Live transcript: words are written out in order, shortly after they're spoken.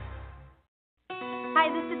Hi,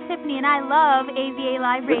 this is Tiffany, and I love AVA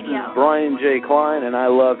Live Radio. This is Brian J. Klein, and I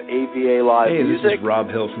love AVA Live Music. Hey, this is Rob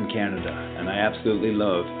Hill from Canada, and I absolutely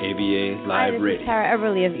love AVA Live Radio. Hi, this is Tara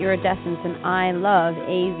Everly of Iridescence, and I love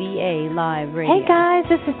AVA Live Radio. Hey guys,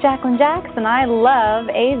 this is Jacqueline Jackson. I love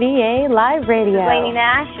AVA Live Radio. This is Lainey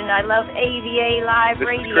Nash, and I love AVA Live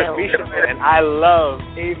Radio. This is Chris Bishop, and I love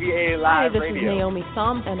AVA Live Radio. Hi, this is Naomi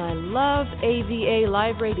Thumb, and I love AVA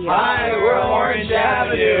Live Radio. Hi, we're Orange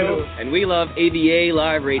Avenue, and we love AVA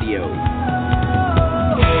Live Radio.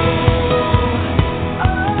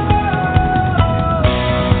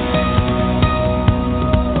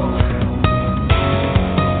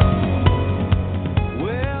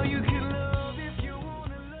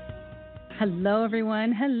 Hello,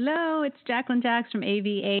 everyone. Hello, it's Jacqueline Jax from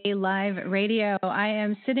AVA Live Radio. I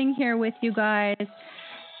am sitting here with you guys,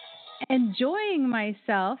 enjoying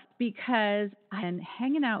myself because I'm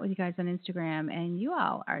hanging out with you guys on Instagram, and you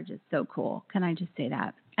all are just so cool. Can I just say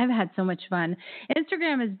that? I've had so much fun.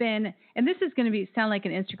 Instagram has been, and this is going to sound like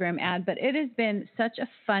an Instagram ad, but it has been such a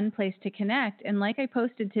fun place to connect. And like I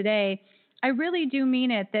posted today, I really do mean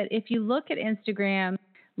it, that if you look at Instagram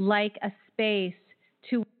like a space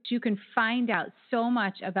to which you can find out so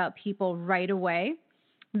much about people right away,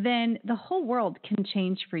 then the whole world can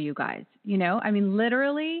change for you guys. You know, I mean,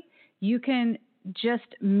 literally, you can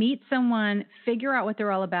just meet someone, figure out what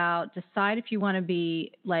they're all about, decide if you want to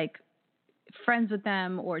be like friends with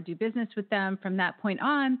them or do business with them from that point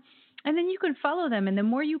on, and then you can follow them. And the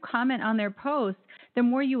more you comment on their posts, the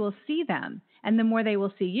more you will see them and the more they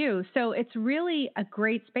will see you. So it's really a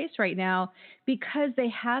great space right now because they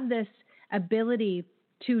have this ability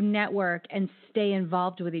to network and stay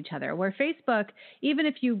involved with each other. Where Facebook, even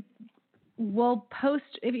if you will post,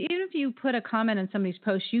 even if you put a comment on somebody's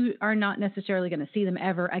post, you are not necessarily going to see them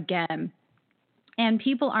ever again. And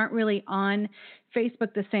people aren't really on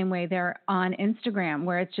Facebook the same way they're on Instagram,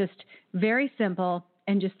 where it's just very simple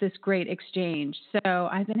and just this great exchange. So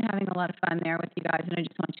I've been having a lot of fun there with you guys, and I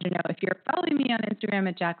just want you to know, if you're following me on Instagram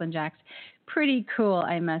at Jacqueline Jax, pretty cool,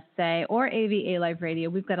 I must say, or AVA Live Radio.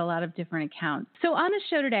 We've got a lot of different accounts. So on the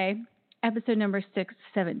show today, episode number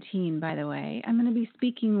 617, by the way, I'm going to be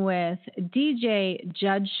speaking with DJ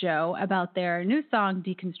Judge Show about their new song,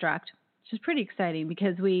 Deconstruct, which is pretty exciting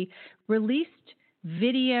because we released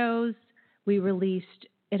videos, we released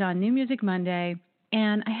it on New Music Monday.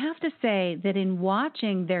 And I have to say that in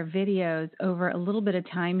watching their videos over a little bit of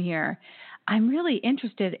time here, I'm really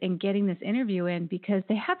interested in getting this interview in because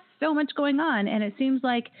they have so much going on. And it seems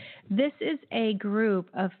like this is a group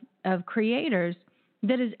of creators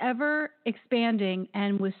that is ever expanding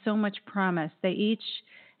and with so much promise. They each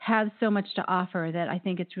have so much to offer that I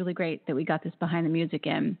think it's really great that we got this behind the music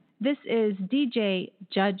in. This is DJ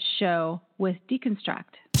Judge Show with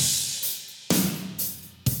Deconstruct.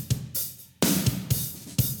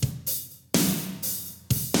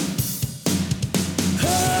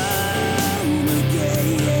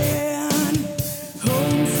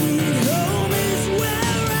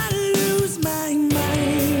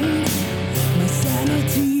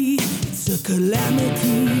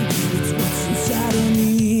 Calamity, it's what's inside of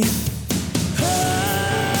me.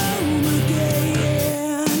 Home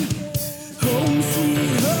again, home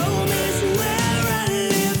sweet home is where I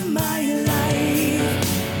live my life.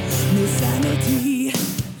 No sanity,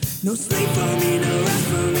 no sleep for me, no rest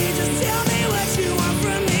for me. Just tell me what you want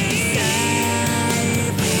from me.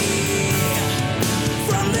 Save me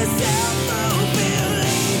from this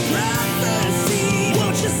self-fulfilling prophecy.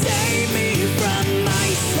 Won't you save me from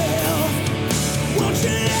myself? Won't you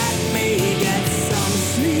let me get some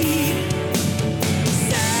sleep?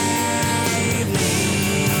 Save me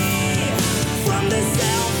from the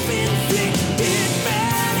self-inflicted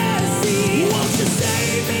fantasy. Won't you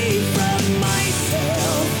save me from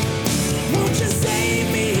myself? Won't you save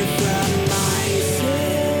me from myself?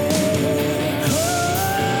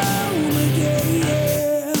 Home again.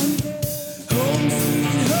 Home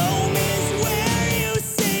sweet home is where you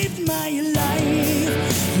saved my life.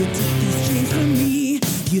 You took these dreams from me,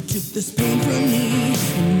 you took this pain from me,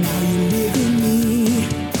 and now you live in me.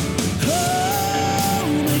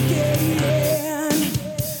 Home again.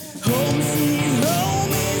 Home sweet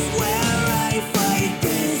home is where I fight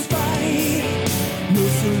this fight. No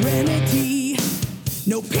serenity,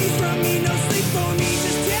 no peace from me, no sleep for me.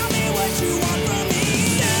 Just tell me what you want from me.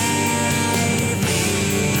 Save me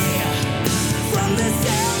from the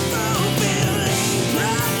self-fulfilling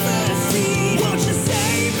prophecy. Won't you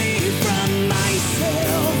save me from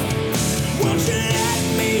myself? Won't you let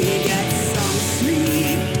me get some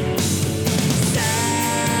sleep?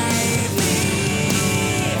 Save me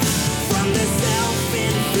from the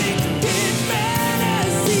self-inflicted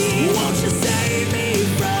fantasy. Won't you save me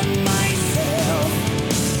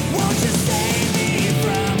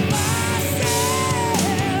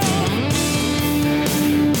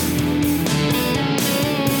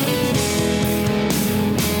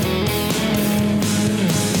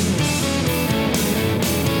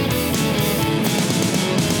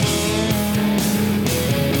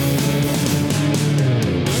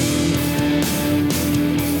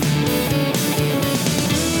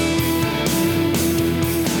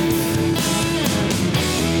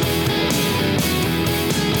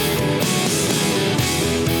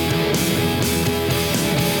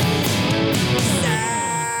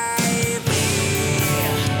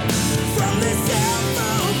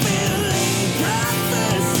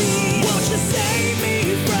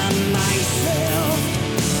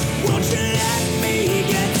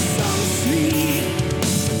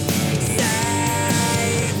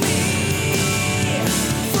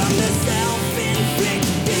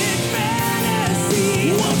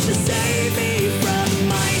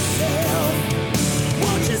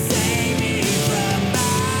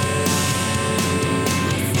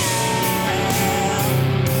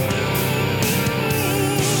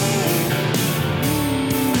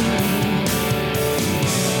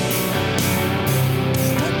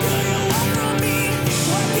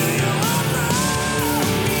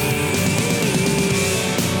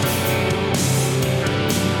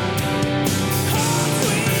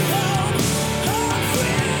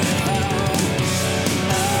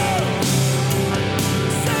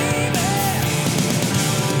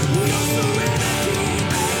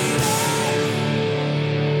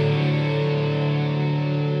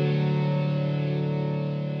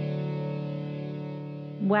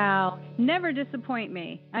Wow. Never disappoint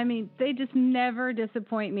me. I mean, they just never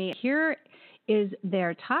disappoint me. Here is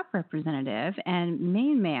their top representative and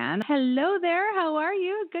main man. Hello there. How are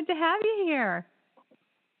you? Good to have you here.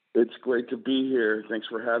 It's great to be here. Thanks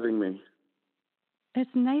for having me. It's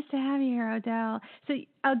nice to have you here, Odell. So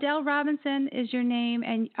Odell Robinson is your name,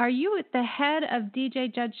 and are you at the head of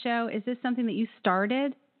DJ Judd Show? Is this something that you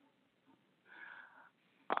started?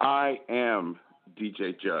 I am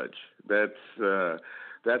DJ Judge.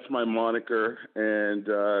 That's my moniker, and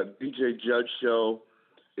DJ Judd Show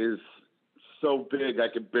is so big I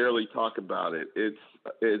could barely talk about it. It's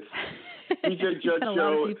DJ Judd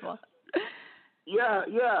Show.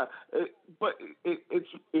 Yeah, but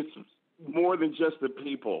it's more than just the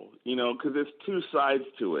people, you know, because there's two sides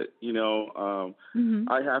to it. You know,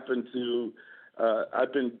 I happen to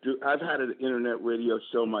I've had an internet radio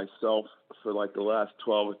show myself for like the last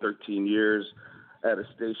 12 or 13 years at a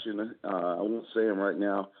station. I won't say them right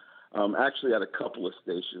now. Actually, at a couple of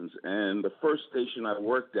stations, and the first station I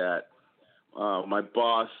worked at, my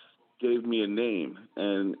boss gave me a name,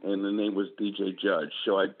 and the name was DJ Judge.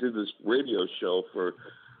 So I did this radio show for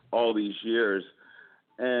all these years,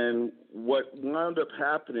 and what wound up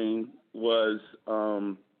happening was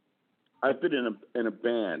I've been in a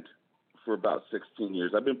band for about 16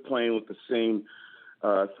 years. I've been playing with the same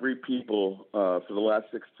three people for the last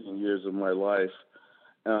 16 years of my life.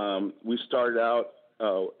 We started out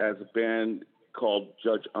as a band called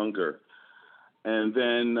Judge Unger, and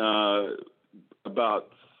then about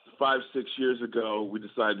 5-6 years ago, we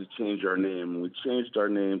decided to change our name, and we changed our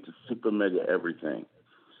name to Super Mega Everything.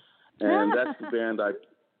 And that's the band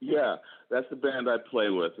I play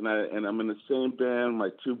with. And I'm in the same band, my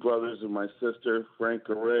two brothers and my sister, Frank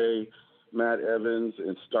Garay, Matt Evans,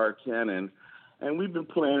 and Star Cannon. And we've been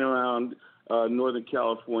playing around Northern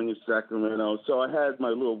California, Sacramento. So I had my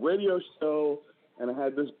little radio show, and I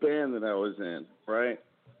had this band that I was in, right?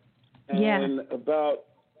 And about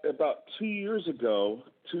 2 years ago,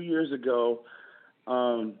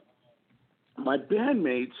 my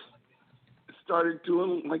bandmates started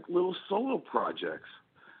doing like little solo projects.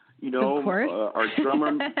 You know, of course. Our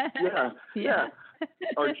drummer, yeah.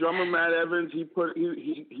 Our drummer Matt Evans, he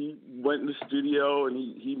went in the studio and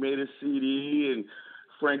he made a CD, and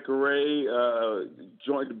Frank Garay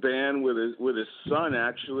joined the band with his son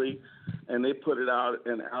actually, and they put it out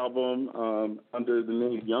an album under the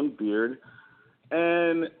name Youngbeard.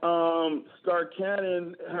 And Star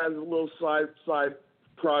Cannon has a little side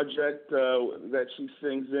project that she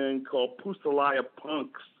sings in called Pustalaya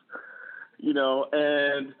Punks, you know.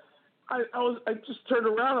 And I just turned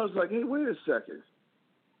around. I was like, hey, wait a second.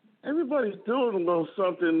 Everybody's doing a little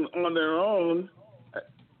something on their own.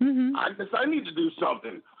 I guess I need to do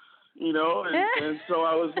something, you know. And so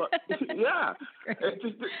I was like, yeah. It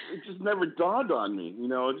just never dawned on me, you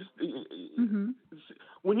know.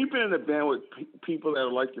 When you've been in a band with people that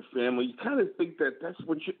are like your family, you kind of think that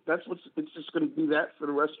it's just going to be that for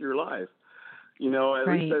the rest of your life, you know. At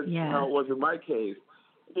least that's how it was in my case,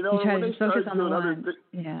 you know. You try when to they focus started on doing the other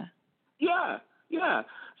one. Yeah.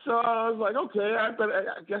 So I was like, okay, I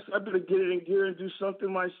guess I better get it in gear and do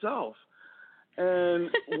something myself. And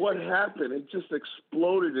what happened? It just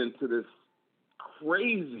exploded into this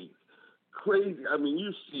crazy. I mean,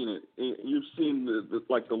 you've seen it. You've seen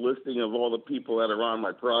the listing of all the people that are on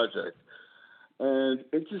my project, and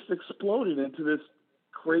it just exploded into this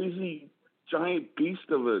crazy giant beast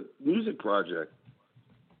of a music project.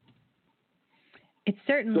 It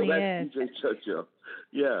certainly is. DJ Judd Show.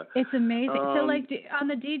 Yeah. It's amazing. So, like, on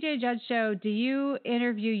the DJ Judd Show, do you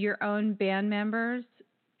interview your own band members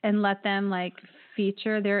and let them, like,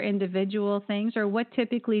 feature their individual things? Or what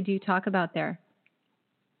typically do you talk about there?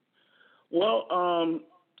 Well,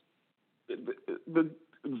 the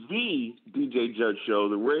DJ Judd Show,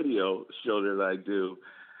 the radio show that I do,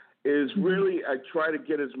 is really, I try to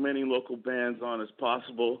get as many local bands on as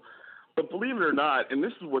possible. But believe it or not, and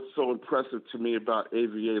this is what's so impressive to me about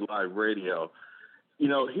AVA Live Radio, you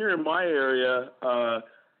know, here in my area,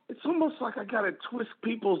 it's almost like I got to twist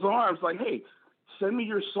people's arms, like, hey, send me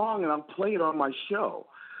your song and I'll play it on my show,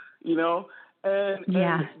 you know? And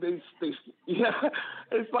they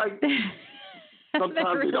it's like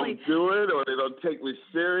sometimes they don't do it or they don't take me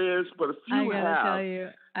serious, but a few have. I gotta tell you,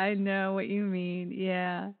 I know what you mean.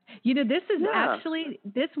 Yeah. You know, this is actually,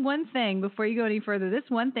 this one thing, before you go any further, this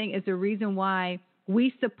one thing is the reason why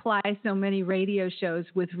we supply so many radio shows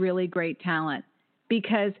with really great talent.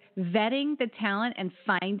 Because vetting the talent and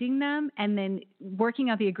finding them and then working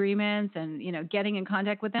out the agreements and, you know, getting in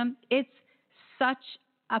contact with them, it's such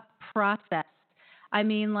a process. I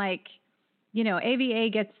mean, like, you know, AVA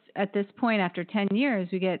gets at this point, after 10 years,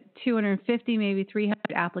 we get 250, maybe 300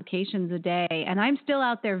 applications a day. And I'm still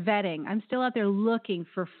out there vetting. I'm still out there looking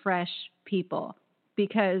for fresh people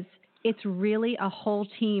because it's really a whole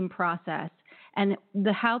team process. And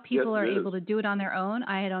how people are able to do it on their own,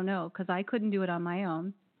 I don't know, because I couldn't do it on my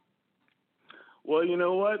own. Well, you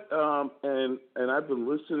know what? And I've been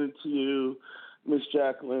listening to you, Miss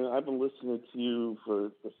Jacqueline. I've been listening to you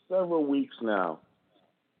for several weeks now.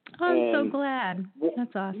 I'm so glad.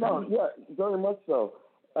 That's awesome. No, yeah, very much so.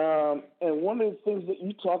 And one of the things that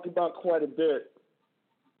you talk about quite a bit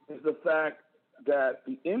is the fact that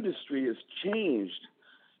the industry has changed,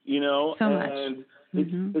 so much. And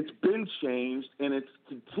it's been changed, and it's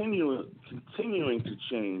continuing to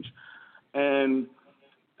change. And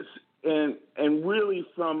really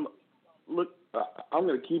I'm going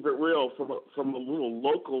to keep it real from a little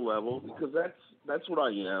local level, because that's what I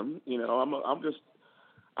am.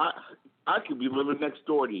 I could be living next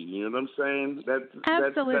door to you. You know what I'm saying?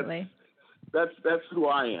 Absolutely. That's who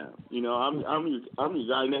I am. I'm your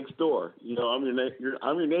guy next door. I'm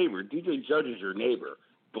your neighbor. DJ Judge is your neighbor,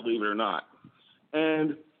 believe it or not.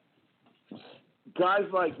 And guys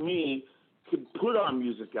like me could put our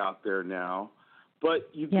music out there now, but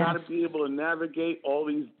you've got to be able to navigate all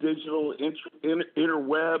these digital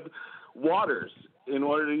interweb waters in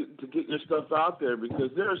order to get your stuff out there,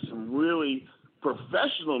 because there are some really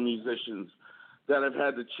professional musicians that have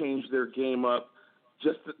had to change their game up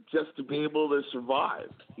just to be able to survive.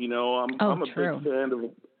 I'm a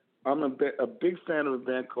big fan of a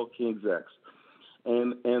band called King's X,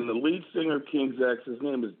 and the lead singer of King's X, his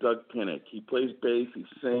name is Doug Pinnick. He plays bass, he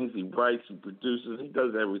sings, he writes, he produces, he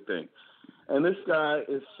does everything. And this guy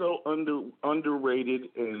is so underrated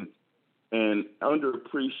and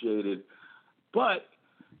underappreciated. But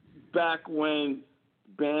back when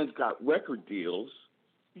bands got record deals,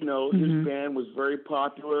 his band was very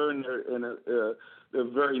popular, and they're a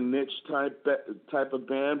very niche type of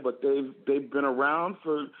band, but they've been around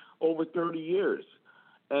for over 30 years.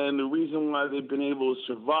 And the reason why they've been able to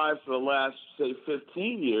survive for the last, say,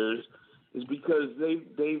 15 years is because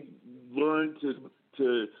they've learned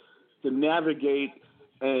to navigate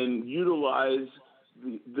and utilize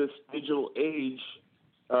this digital age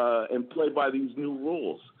and play by these new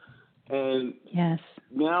rules. And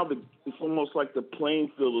now it's almost like the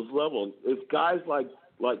playing field is leveled. It's guys like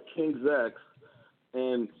King's X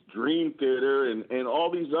and Dream Theater and all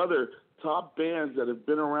these other top bands that have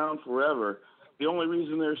been around forever. The only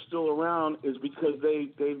reason they're still around is because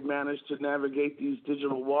they've managed to navigate these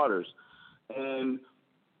digital waters. And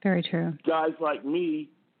very true. Guys like me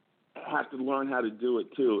have to learn how to do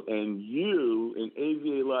it too. And you and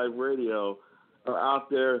AVA Live Radio are out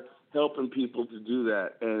there helping people to do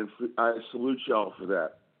that. And I salute y'all for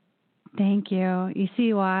that. Thank you. You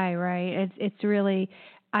see why, right? It's really,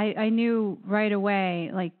 I knew right away,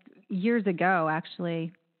 like years ago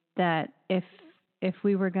actually, that if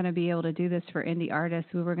we were going to be able to do this for indie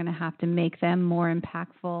artists, we were going to have to make them more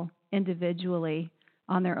impactful individually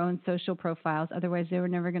on their own social profiles. Otherwise, they were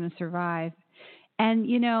never going to survive. And,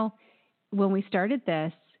 when we started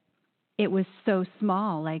this, it was so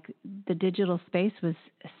small. Like the digital space was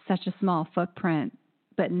such a small footprint,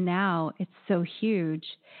 but now it's so huge.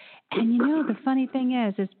 And, the funny thing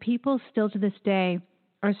is people still to this day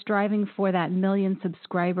are striving for that 1 million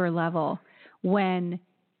subscriber level when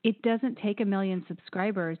it doesn't take 1 million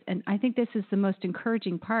subscribers. And I think this is the most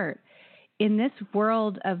encouraging part. In this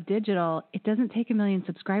world of digital, it doesn't take 1 million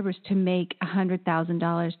subscribers to make $100,000,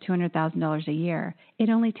 $200,000 a year. It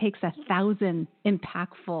only takes 1,000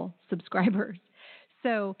 impactful subscribers.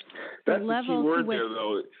 So that's the level the key word to which, there,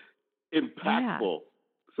 though. Impactful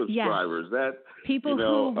subscribers. Yeah. That people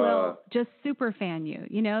who will just super fan you.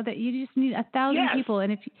 That you just need 1,000 people,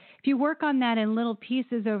 and if you work on that in little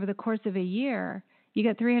pieces over the course of a year, you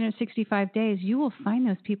got 365 days. You will find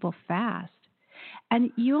those people fast.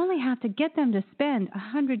 And you only have to get them to spend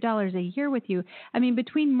 $100 a year with you. I mean,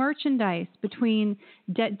 between merchandise, between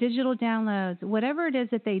digital downloads, whatever it is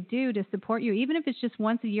that they do to support you, even if it's just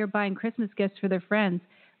once a year buying Christmas gifts for their friends,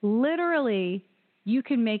 literally you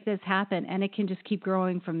can make this happen, and it can just keep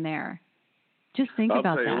growing from there. Just think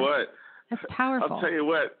about that. I'll tell you what. That's powerful. I'll tell you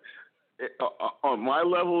what. On my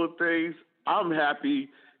level of things, I'm happy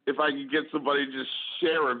if I could get somebody to just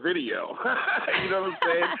share a video. You know what I'm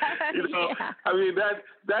saying? I mean,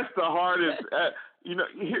 that's the hardest.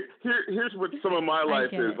 Here's what some of my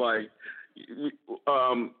life is like.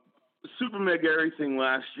 Super Mega Everything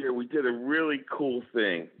last year, we did a really cool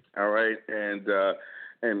thing. All right, and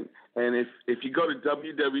if you go to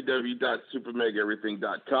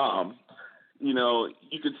www.supermegaeverything.com,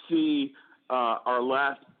 you could see our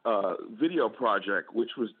last video project,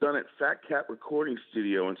 which was done at Fat Cat Recording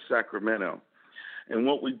Studio in Sacramento. And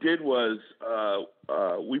what we did was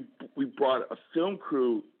we brought a film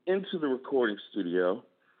crew into the recording studio.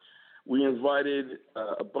 We invited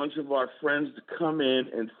a bunch of our friends to come in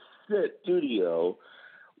and sit studio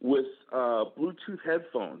with Bluetooth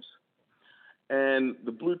headphones. And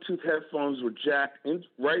the Bluetooth headphones were jacked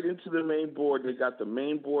right into the main board. They got the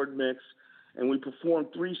main board mix, and we performed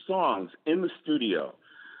 3 songs in the studio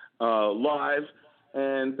live.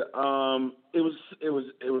 And it was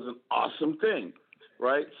an awesome thing.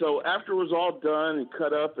 Right. So after it was all done and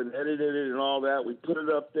cut up and edited and all that, we put it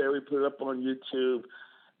up there. We put it up on YouTube.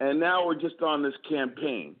 And now we're just on this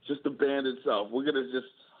campaign, just the band itself. We're going to just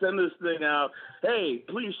send this thing out. Hey,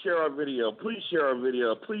 please share our video. Please share our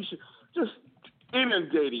video. Please just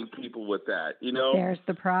inundating people with that, you know. There's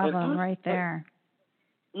the problem right there.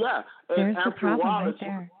 Yeah. There's and the problem right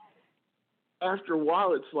there. After a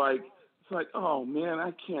while, it's like, oh, man,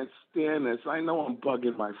 I can't stand this. I know I'm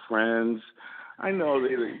bugging my friends. I know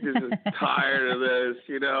they're just tired of this,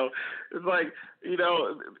 you know. It's like, you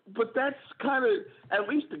know, but that's kind of, at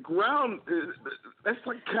least the ground, that's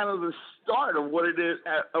like kind of the start of what it is,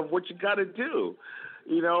 of what you got to do.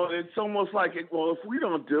 You know, it's almost like, well, if we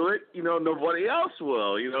don't do it, you know, nobody else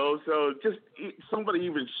will, you know. So just somebody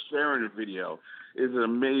even sharing a video is an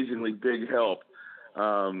amazingly big help.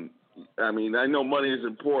 I mean, I know money is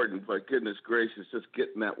important, but goodness gracious, just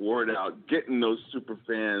getting that word out, getting those super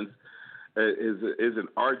fans, is an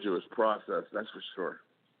arduous process, that's for sure.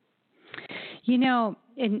 You know,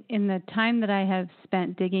 in the time that I have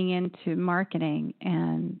spent digging into marketing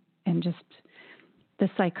and just the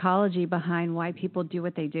psychology behind why people do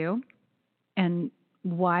what they do and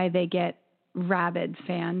why they get rabid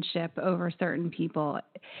fanship over certain people,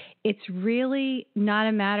 it's really not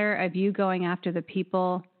a matter of you going after the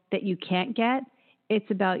people that you can't get. It's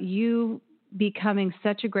about you becoming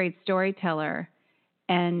such a great storyteller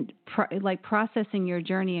and processing your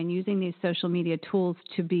journey and using these social media tools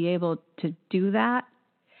to be able to do that,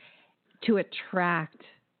 to attract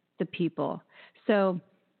the people. So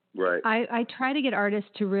right. I try to get artists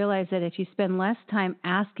to realize that if you spend less time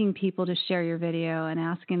asking people to share your video and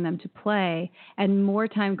asking them to play and more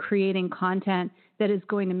time creating content that is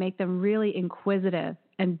going to make them really inquisitive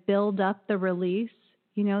and build up the release,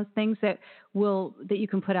 you know, things that you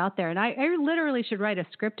can put out there. And I literally should write a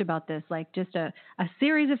script about this, like just a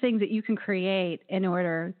series of things that you can create in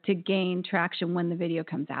order to gain traction when the video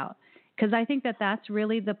comes out. Because I think that that's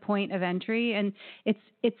really the point of entry. And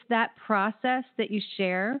it's that process that you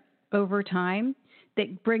share over time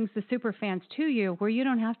that brings the super fans to you where you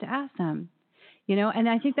don't have to ask them, you know, and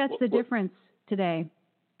I think that's the difference today.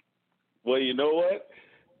 Well, you know what?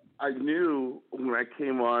 I knew when I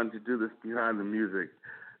came on to do this Behind the Music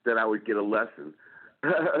that I would get a lesson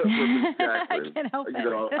from Jacqueline. I can't help it. You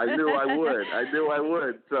know, I knew I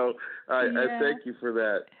would. So I thank you for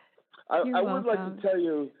that. I would like to tell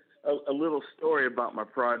you a little story about my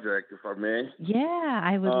project, if I may. Yeah,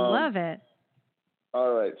 I would love it.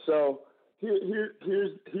 All right. So here's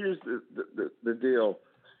the deal.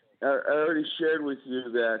 I already shared with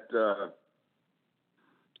you that.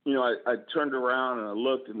 You know, I turned around and I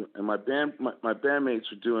looked, and my bandmates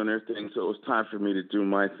were doing their thing, so it was time for me to do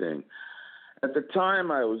my thing. At the time,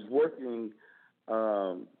 I was working.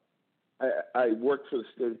 I worked for the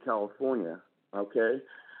state of California, okay,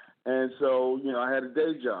 and so you know I had a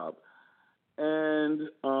day job, and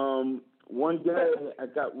one day I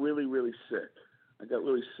got really, really sick. I got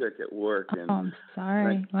really sick at work, and I'm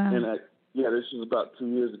sorry. Wow. And this was about 2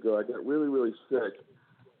 years ago. I got really, really sick,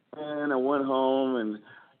 and I went home and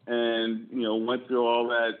you know, went through all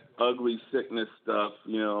that ugly sickness stuff,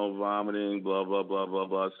 you know, vomiting, blah, blah, blah, blah,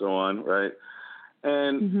 blah, so on, right?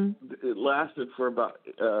 And it lasted for about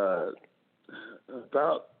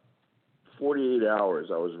 48 hours.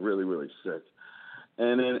 I was really, really sick.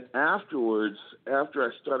 And then afterwards, after I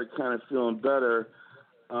started kind of feeling better,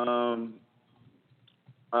 I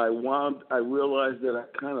realized that I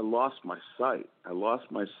kind of lost my sight. I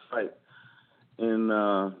lost my sight in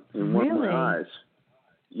one of my eyes.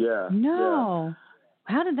 Yeah. No.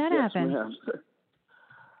 Yeah. How did that happen? Ma'am.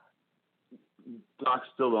 Docs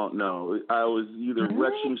still don't know. I was either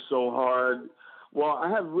retching so hard. Well, I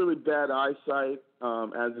have really bad eyesight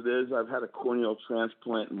as it is. I've had a corneal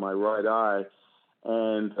transplant in my right eye,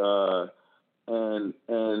 and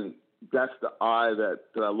that's the eye that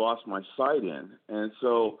I lost my sight in, and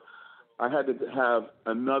so I had to have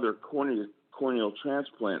another corneal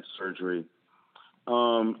transplant surgery.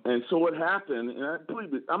 And so what happened, and I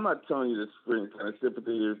believe it, I'm not telling you this for any kind of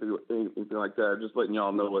sympathy or anything like that. I'm just letting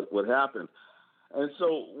y'all know what happened. And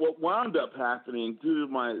so what wound up happening due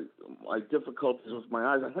to my difficulties with my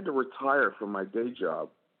eyes, I had to retire from my day job,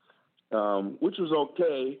 which was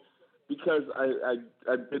okay because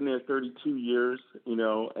I'd been there 32 years, you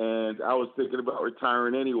know, and I was thinking about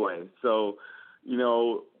retiring anyway. So, you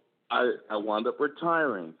know, I wound up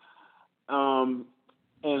retiring. And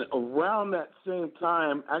around that same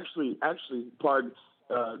time,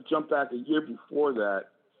 jump back a year before that,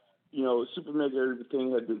 you know, Super Mega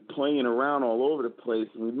Everything had been playing around all over the place,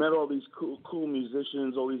 and we met all these cool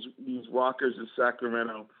musicians, all these rockers in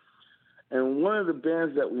Sacramento. And one of the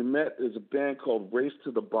bands that we met is a band called Race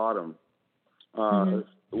to the Bottom,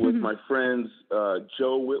 with my friends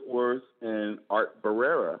Joe Whitworth and Art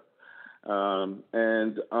Barrera.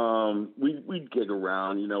 We'd gig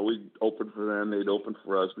around, you know, we'd open for them, they'd open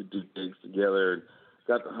for us, we'd do gigs together, and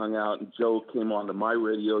got to hang out. And Joe came on to my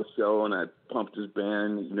radio show, and I pumped his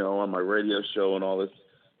band, you know, on my radio show and all this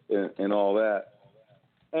and all that.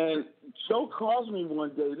 And Joe calls me one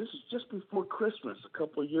day, this is just before Christmas, a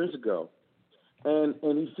couple of years ago, and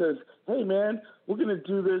he says, "Hey man, we're gonna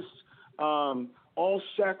do this all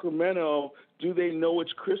Sacramento, Do They Know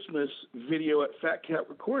It's Christmas video at Fat Cat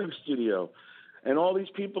Recording Studio. And all these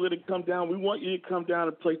people that have come down, we want you to come down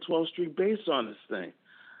and play 12-string bass on this thing."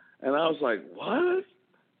 And I was like, "What?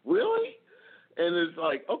 Really?" And it's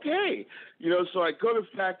like, okay. You know, so I go to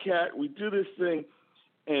Fat Cat, we do this thing,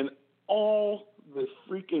 and all the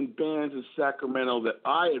freaking bands in Sacramento that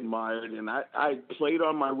I admired and I played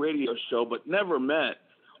on my radio show but never met,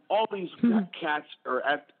 all these cats are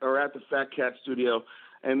at the Fat Cat studio,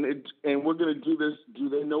 and we're going to do this, Do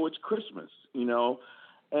They Know It's Christmas, you know?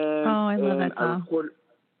 And, I love that I recorded,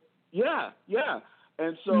 yeah.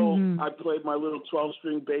 And so I played my little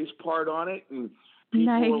 12-string bass part on it, and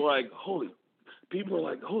people were like, holy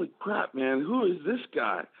crap, man, who is this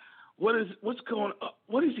guy? What's going on?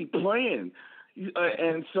 What is he playing?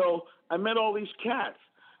 And so I met all these cats.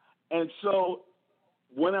 And so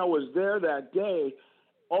when I was there that day,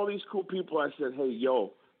 all these cool people, I said, "Hey,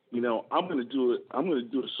 yo, you know, I'm gonna do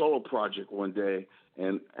a solo project one day,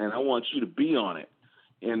 and I want you to be on it."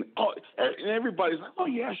 And everybody's like, "Oh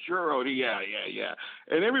yeah, sure, Odie, yeah."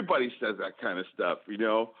 And everybody says that kind of stuff, you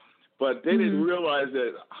know. But they didn't realize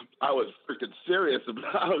that I was freaking serious,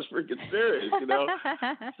 you know.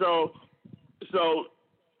 So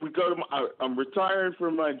we go to I'm retiring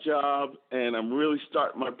from my job, and I'm really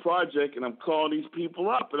starting my project, and I'm calling these people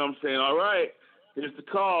up, and I'm saying, "All right, here's the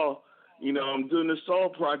call. You know, I'm doing this solo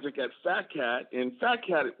project at Fat Cat." And Fat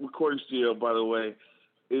Cat Recording Studio, by the way,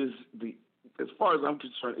 is as far as I'm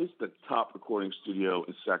concerned, it's the top recording studio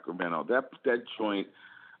in Sacramento. That joint,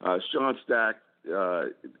 Sean Stack,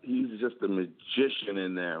 he's just a magician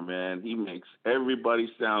in there, man. He makes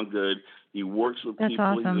everybody sound good. He works with people.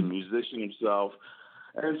 Awesome. He's a musician himself.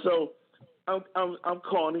 And so I'm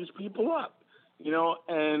calling these people up, you know,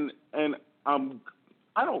 and I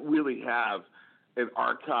don't really have an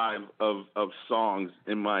archive of songs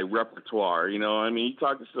in my repertoire, you know. I mean, you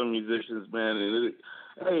talk to some musicians, man, and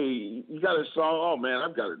hey, you got a song? Oh man,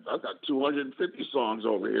 I've got 250 songs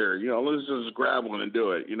over here. You know, let's just grab one and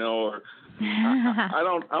do it, you know. Or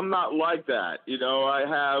I'm not like that, you know. I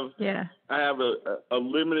have a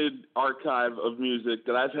limited archive of music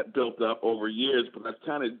that I've built up over years, but I've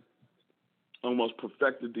kind of almost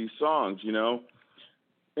perfected these songs, you know.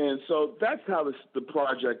 And so that's how the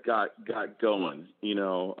project got going, you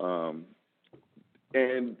know,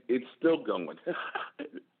 and it's still going.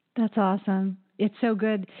 That's awesome. It's so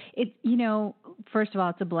good. You know, first of all,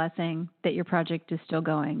 it's a blessing that your project is still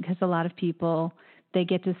going, because a lot of people, they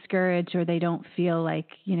get discouraged or they don't feel like,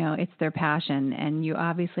 you know, it's their passion, and you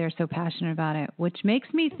obviously are so passionate about it, which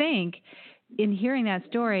makes me think, in hearing that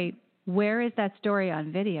story, where is that story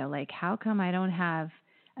on video? Like, how come I don't have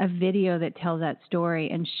a video that tells that story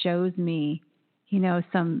and shows me, you know,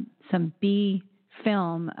 some B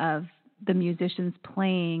film of the musicians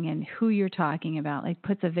playing and who you're talking about, like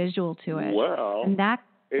puts a visual to it. Well, and that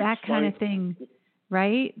kind of thing,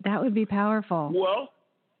 right? That would be powerful. Well,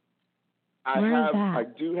 I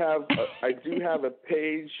do have a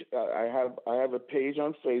page. I have a page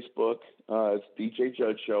on Facebook. It's DJ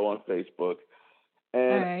Judd Show on Facebook,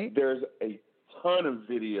 and there's a ton of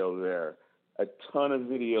video there.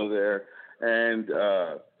 And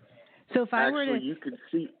so if I were to, you could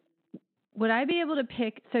see. Would I be able to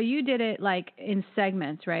pick? So you did it like in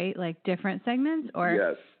segments, right? Like different segments, or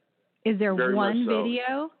yes. Is there Very one much so.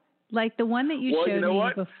 video, like the one that you showed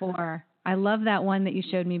me before? I love that one that you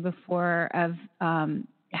showed me before of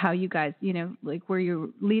how you guys, you know, like where you're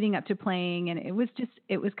leading up to playing, and it was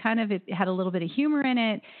kind of, it had a little bit of humor in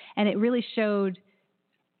it, and it really showed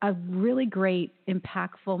a really great,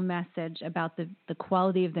 impactful message about the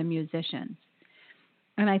quality of the musicians.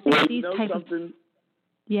 And I think these types of...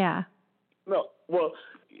 Yeah. No, well,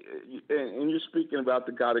 and you're speaking about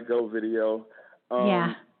the Gotta Go video.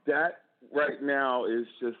 That right now is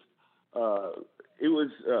just, it was,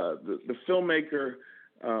 the filmmaker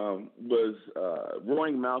was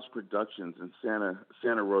Roaring Mouse Productions in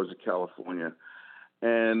Santa Rosa, California.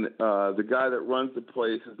 And the guy that runs the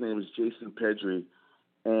place, his name is Jason Pedri.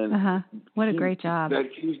 And what a great job.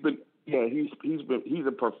 He's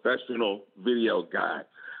a professional video guy.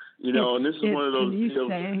 You know, and this is one of those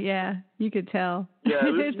deals. You could tell. Yeah,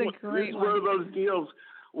 this is one of those deals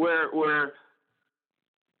where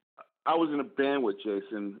I was in a band with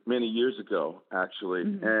Jason many years ago, actually,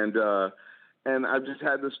 and I've just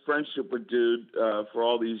had this friendship with dude for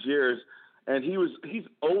all these years, and he's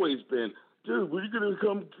always been, dude, when are you gonna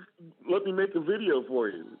come? Let me make a video for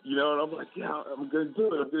you, you know? And I'm like, yeah, I'm gonna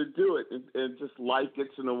do it, and just life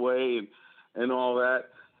gets in the way and all that.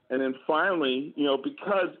 And then finally, you know,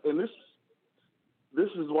 because, and this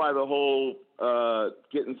is why the whole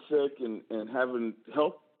getting sick and having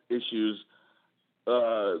health issues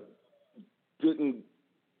didn't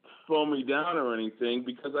slow me down or anything,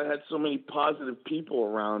 because I had so many positive people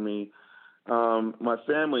around me, my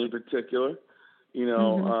family in particular, you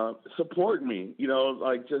know, support me, you know,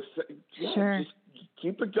 like just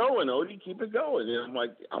keep it going, Odie, keep it going. And I'm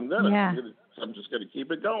like, I'm just gonna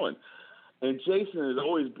keep it going. And Jason has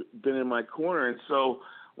always been in my corner. And so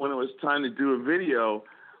when it was time to do a video,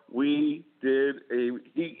 we did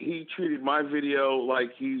he treated my video like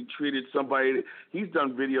he treated somebody. He's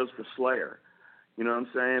done videos for Slayer. You know what I'm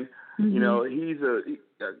saying? You know, he's a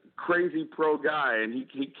crazy pro guy, and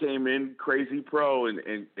he came in crazy pro and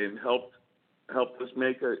helped us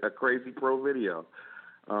make a crazy pro video.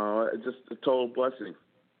 Just a total blessing.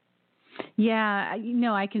 Yeah, you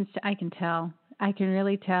know, I can tell. I can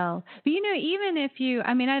really tell. But, you know, even if you,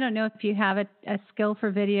 I mean, I don't know if you have a skill for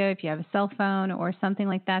video, if you have a cell phone or something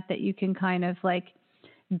like that you can kind of like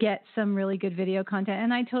get some really good video content.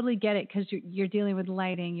 And I totally get it, because you're dealing with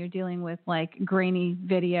lighting, you're dealing with like grainy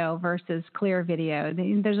video versus clear video.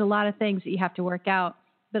 There's a lot of things that you have to work out.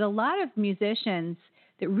 But a lot of musicians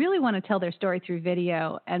that really want to tell their story through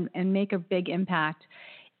video and make a big impact,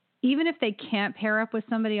 even if they can't pair up with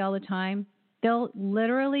somebody all the time, they'll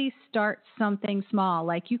literally start something small.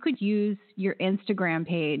 Like you could use your Instagram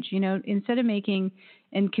page, you know, instead of making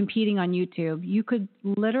and competing on YouTube, you could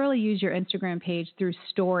literally use your Instagram page through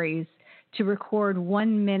stories to record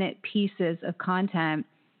 1-minute pieces of content,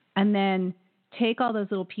 and then take all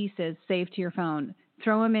those little pieces, save to your phone,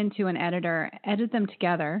 throw them into an editor, edit them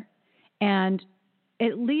together, and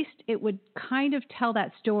at least it would kind of tell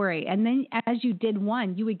that story. And then as you did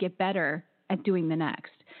one, you would get better at doing the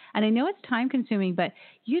next. And I know it's time consuming, but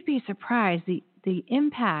you'd be surprised the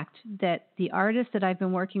impact that the artists that I've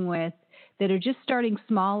been working with that are just starting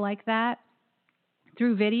small like that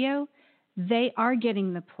through video, they are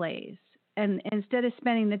getting the plays. And instead of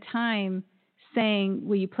spending the time saying,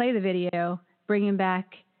 will you play the video, bringing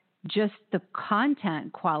back just the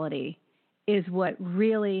content quality is what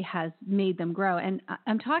really has made them grow. And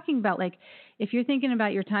I'm talking about, like, if you're thinking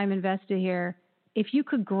about your time invested here, if you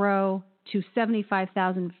could grow to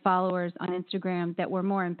 75,000 followers on Instagram that were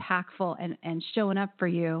more impactful and showing up for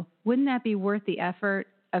you, wouldn't that be worth the effort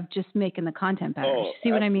of just making the content better?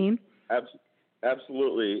 See what I mean?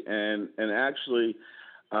 Absolutely. And actually,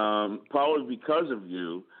 probably because of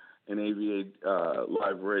you and AVA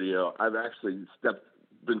Live Radio, I've actually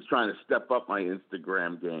been trying to step up my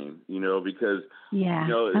Instagram game, you know, because, you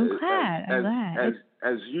know, I'm glad.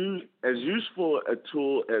 As useful a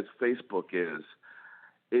tool as Facebook is,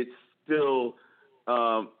 it's still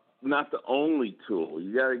not the only tool.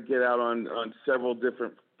 You got to get out on several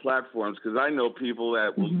different platforms, because I know people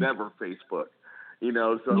that will never Facebook. You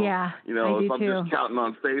know, so you know, if I'm just counting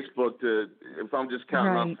on Facebook to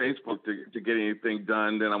get anything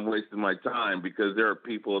done, then I'm wasting my time, because there are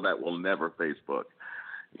people that will never Facebook.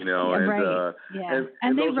 You know, and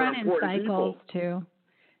they those run are in cycles too.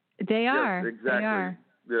 They are. Yes, exactly. They are.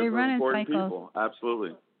 They're they run in cycles. People.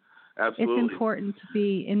 Absolutely. It's important to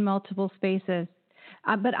be in multiple spaces.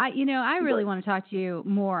 But I really want to talk to you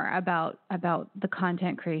more about the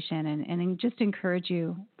content creation and just encourage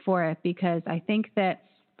you for it, because I think that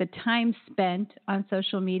the time spent on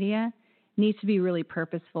social media needs to be really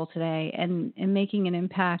purposeful today, and making an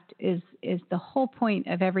impact is the whole point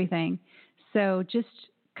of everything. So just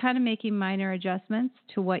kind of making minor adjustments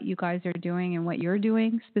to what you guys are doing and what you're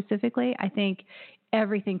doing specifically, I think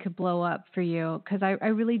everything could blow up for you, because I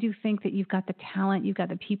really do think that you've got the talent, you've got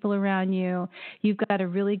the people around you, you've got a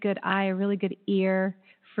really good eye, a really good ear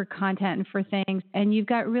for content and for things, and you've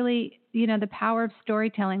got really, the power of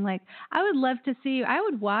storytelling. Like, I would love to see you. I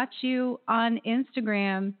would watch you on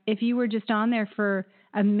Instagram if you were just on there for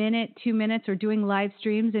a minute, 2 minutes, or doing live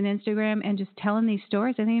streams in Instagram and just telling these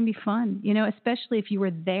stories. I think it'd be fun, especially if you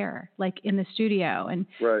were there, like in the studio and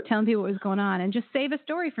telling people what was going on, and just save a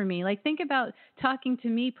story for me. Like, think about talking to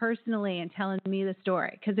me personally and telling me the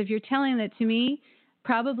story. Because if you're telling it to me,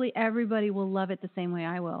 probably everybody will love it the same way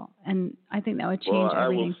I will. And I think that would change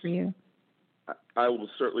everything for you. I will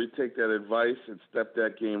certainly take that advice and step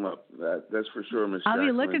that game up. That's for sure, Ms. I'll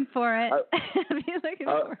be looking for it.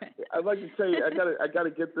 I'd like to tell you, I got to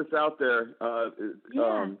get this out there.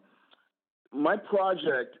 My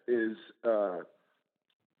project is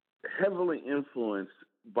heavily influenced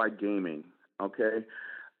by gaming. Okay,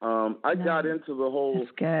 I got into the whole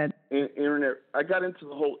internet. I got into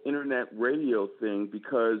the whole internet radio thing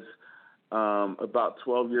because about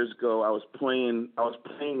 12 years ago, I was playing a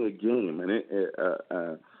game,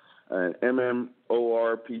 an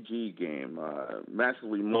MMORPG game,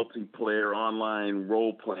 massively multiplayer online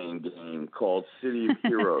role-playing game called City of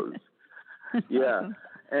Heroes. Yeah,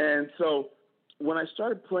 and so when I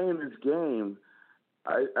started playing this game,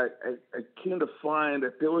 I came to find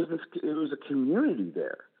that there was a community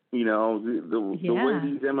there. The way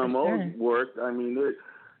these MMOs worked. I mean,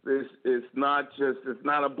 it's not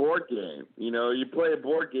a board game. You play a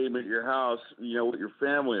board game at your house, with your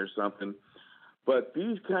family or something. But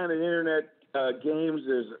these kind of internet games,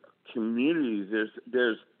 there's communities.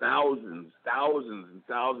 There's thousands and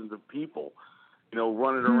thousands of people,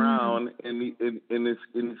 running around in this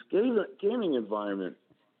gaming environment.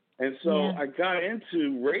 And so I got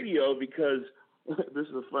into radio because this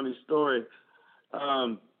is a funny story.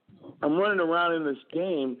 I'm running around in this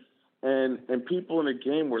game. And people in the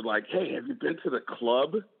game were like, "Hey, have you been to the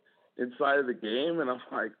club inside of the game?" And I'm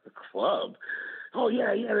like, "The club? Oh,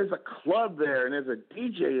 yeah, there's a club there, and there's a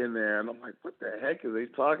DJ in there." And I'm like, "What the heck are they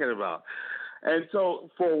talking about?" And so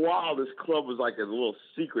for a while, this club was like a little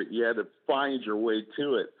secret. You had to find your way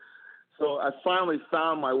to it. So I finally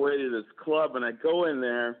found my way to this club, and I go in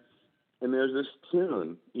there, and there's this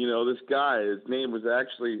tune. This guy, his name was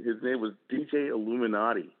DJ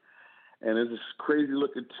Illuminati. And there's this crazy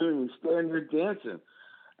looking tune. He's standing there dancing.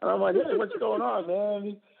 And I'm like, "Hey, what's going on,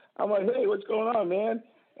 man?"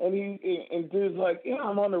 And dude's like, "Yeah,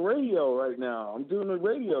 I'm on the radio right now. I'm doing a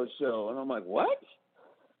radio show." And I'm like, "What?"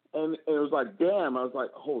 And it was like, damn. I was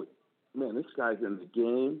like, "Holy man, this guy's in the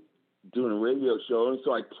game doing a radio show." And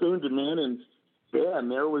so I tuned him in, and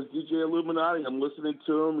there was DJ Illuminati. I'm listening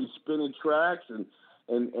to him. He's spinning tracks and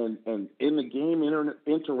in the game,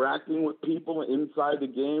 interacting with people inside the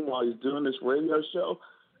game while he's doing this radio show.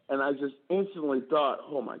 And I just instantly thought,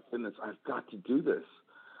 oh, my goodness, I've got to do this.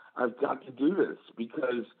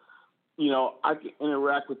 Because, I can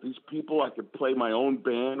interact with these people. I could play my own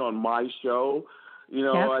band on my show.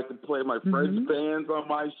 I could play my friends' bands on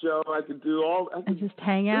my show. I could do all. And just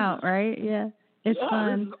hang out, right? Yeah. It's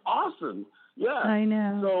fun. This is awesome. Yeah. I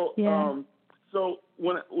know. So, so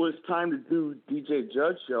when it was time to do DJ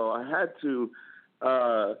Judge Show, I had to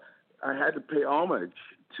pay homage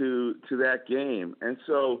to that game. And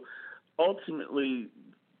so ultimately,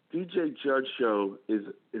 DJ Judge Show is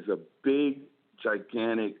a big,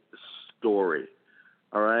 gigantic story.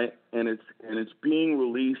 All right, and it's being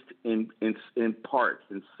released in parts,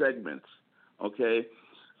 in segments. Okay,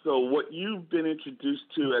 so what you've been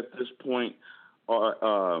introduced to at this point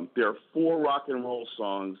are there are 4 rock and roll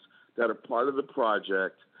songs that are part of the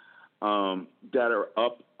project that are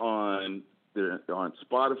up on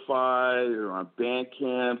Spotify or on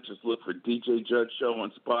Bandcamp. Just look for DJ Judge Show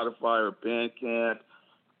on Spotify or Bandcamp.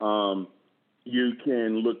 You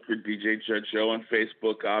can look for DJ Judge Show on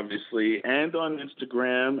Facebook, obviously, and on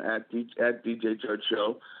Instagram at DJ Judge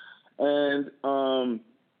Show. And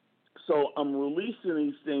so I'm releasing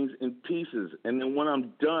these things in pieces. And then when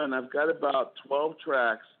I'm done, I've got about 12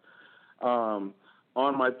 tracks on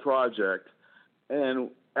my project.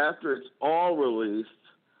 And after it's all released,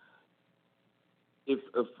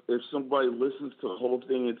 if somebody listens to the whole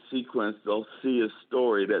thing in sequence, they'll see a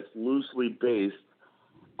story that's loosely based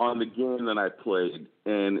on the game that I played,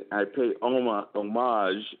 and I pay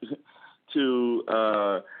homage to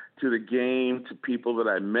the game, to people that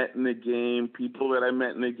I met in the game,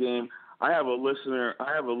 I have a listener.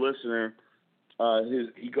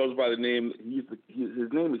 He goes by the name.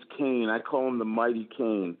 His name is Kane. I call him the Mighty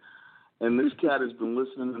Kane, and this cat has been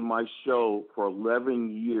listening to my show for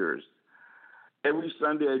 11 years. Every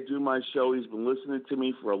Sunday I do my show. He's been listening to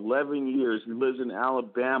me for 11 years. He lives in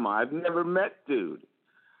Alabama. I've never met dude.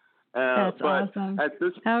 That's awesome.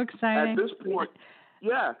 How exciting. At this point,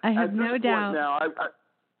 yeah. I have no doubt. Now,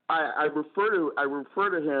 I refer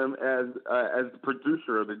to him as the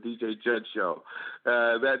producer of the DJ Judd Show.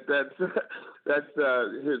 That's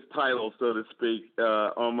his title, so to speak,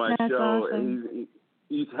 on my show. Awesome. And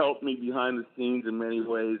he's helped me behind the scenes in many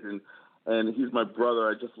ways, and he's my brother.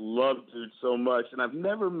 I just love dude so much, and I've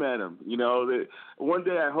never met him. You know, one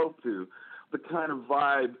day I hope to. The kind of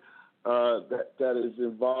vibe that is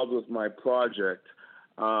involved with my project.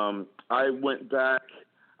 I went back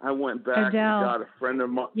Adele, and got a friend of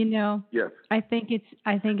mine. You know, yes. I think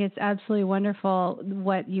it's absolutely wonderful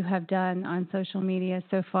what you have done on social media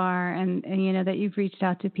so far, and you know that you've reached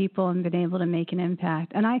out to people and been able to make an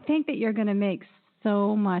impact. And I think that you're going to make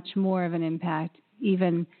so much more of an impact,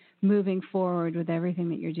 even moving forward with everything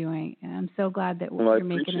that you're doing. And I'm so glad that you're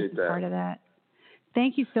making us a part of that.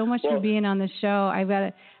 Thank you so much for being on the show. I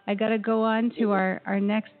got to go on to our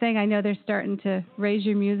next thing. I know they're starting to raise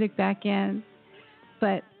your music back in,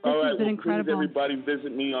 but this has been incredible. Please, everybody,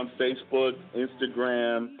 visit me on Facebook,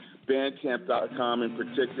 Instagram, Bandcamp.com in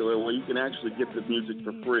particular, where you can actually get the music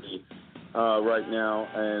for free right now,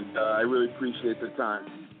 and I really appreciate the time.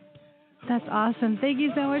 That's awesome. Thank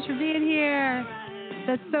you so much for being here.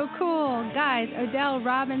 That's so cool. Guys, Odell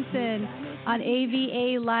Robinson on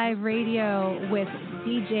AVA Live Radio with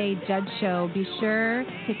DJ Judd Show. Be sure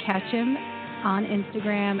to catch him on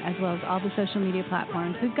Instagram as well as all the social media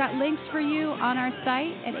platforms. We've got links for you on our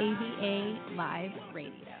site at AVA Live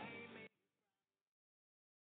Radio.